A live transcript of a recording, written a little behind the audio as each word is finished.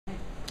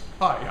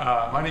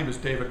Hi, my name is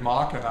David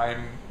Mauck, and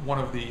I'm one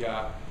of the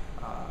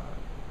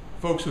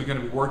folks who are going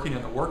to be working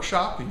in the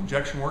workshop, the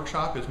injection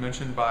workshop, as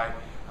mentioned by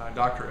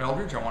Dr.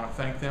 Eldridge. I want to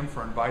thank them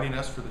for inviting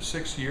us for the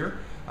 6th year.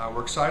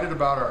 We're excited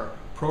about our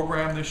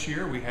program this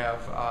year. We have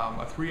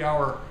a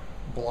 3-hour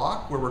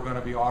block where we're going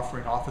to be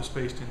offering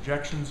office-based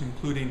injections,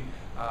 including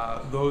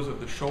those of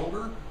the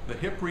shoulder, the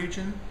hip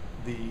region,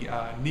 the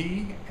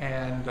knee,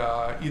 and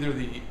either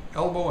the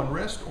elbow and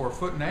wrist or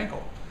foot and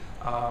ankle.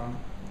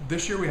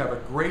 This year we have a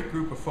great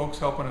group of folks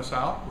helping us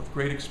out with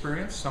great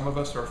experience. Some of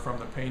us are from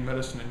the pain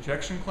medicine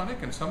injection clinic,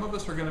 and some of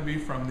us are going to be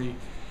from the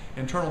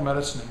internal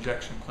medicine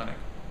injection clinic.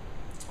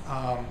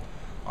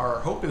 Our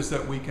hope is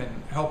that we can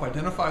help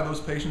identify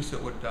those patients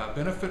that would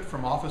benefit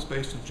from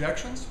office-based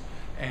injections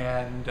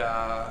and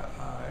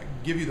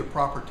give you the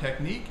proper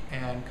technique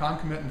and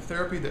concomitant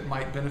therapy that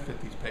might benefit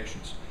these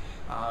patients.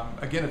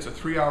 Again, it's a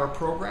 3-hour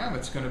program.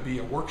 It's going to be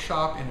a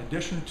workshop in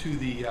addition to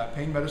the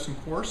pain medicine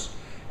course,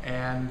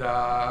 and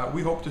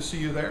we hope to see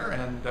you there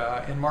and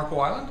in Marco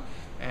Island,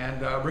 and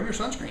bring your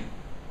sunscreen.